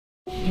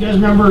You guys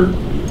remember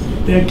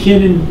that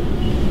kid in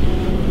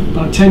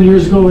about 10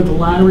 years ago with the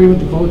lottery with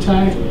the bow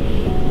tie?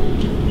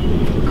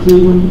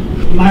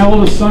 Cleveland. My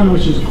oldest son,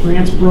 which is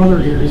Grant's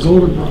brother here, his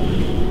older brother,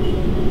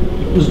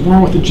 was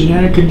born with a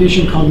genetic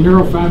condition called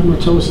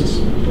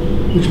neurofibromatosis,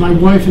 which my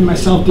wife and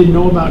myself didn't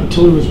know about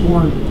until he was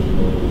born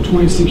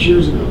 26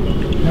 years ago.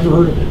 Never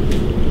heard of it.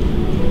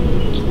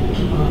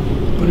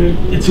 But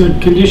it's a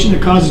condition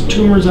that causes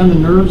tumors on the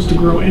nerves to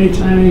grow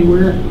anytime,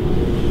 anywhere.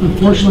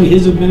 Unfortunately,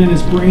 his have been in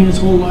his brain his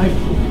whole life,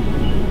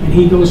 and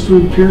he goes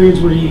through periods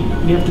where you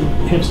have to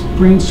have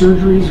brain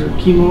surgeries or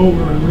chemo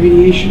or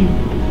radiation.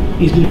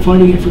 He's been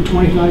fighting it for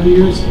 25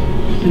 years,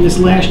 and this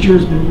last year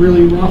has been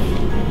really rough.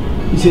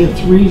 He's had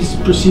 3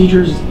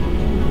 procedures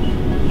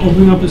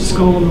opening up his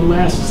skull in the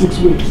last 6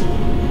 weeks.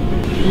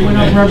 He went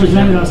up and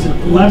represented us at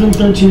 11,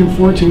 13, and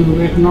 14 with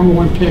the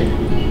 #1 pick.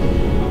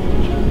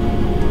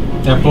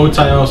 That bow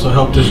tie also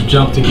helped us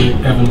jump to get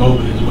Evan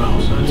Mobley as well,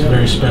 so it's a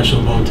very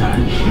special bow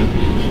tie.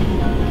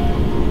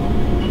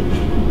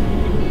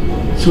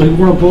 So he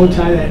wore a bow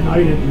tie that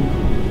night,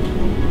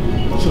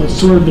 and so it's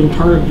sort of been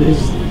part of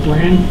his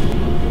brand.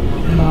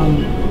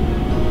 And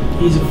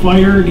he's a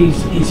fighter, and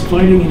he's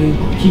fighting, and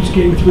he keeps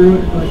getting through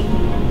it. But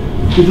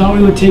we thought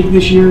we would take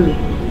this year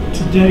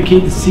to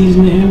dedicate the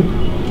season to him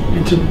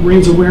and to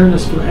raise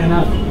awareness for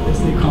NF, as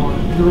they call it,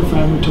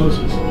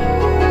 neurofibromatosis.